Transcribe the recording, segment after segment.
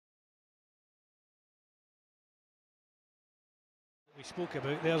We spoke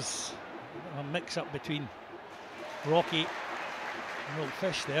about, there's a mix-up between Rocky and Old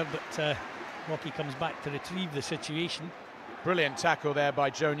Fish there, but Rocky comes back to retrieve the situation. Brilliant tackle there by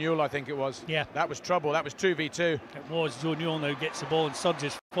Joe Newell, I think it was. Yeah. That was trouble, that was 2v2. It was. Joe Newell now gets the ball and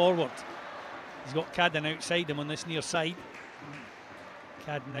surges forward. He's got Cadden outside him on this near side.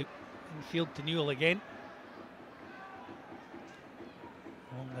 Cadden out in field to Newell again.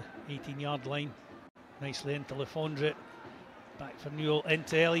 On the 18-yard line. Nicely into Lefondre. Back for Newell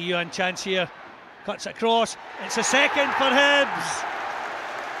into Eliuan. Chance here. Cuts across. It's a second for Hibs.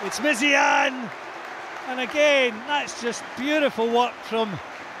 It's Myziane. And again, that's just beautiful work from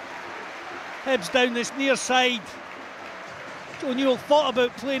Hibs down this near side. Joe Newell thought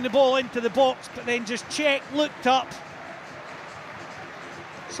about playing the ball into the box, but then just checked, looked up,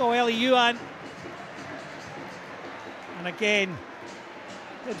 saw Eliuan. And again,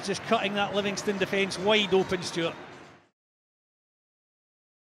 Hibs just cutting that Livingston defence wide open, Stuart.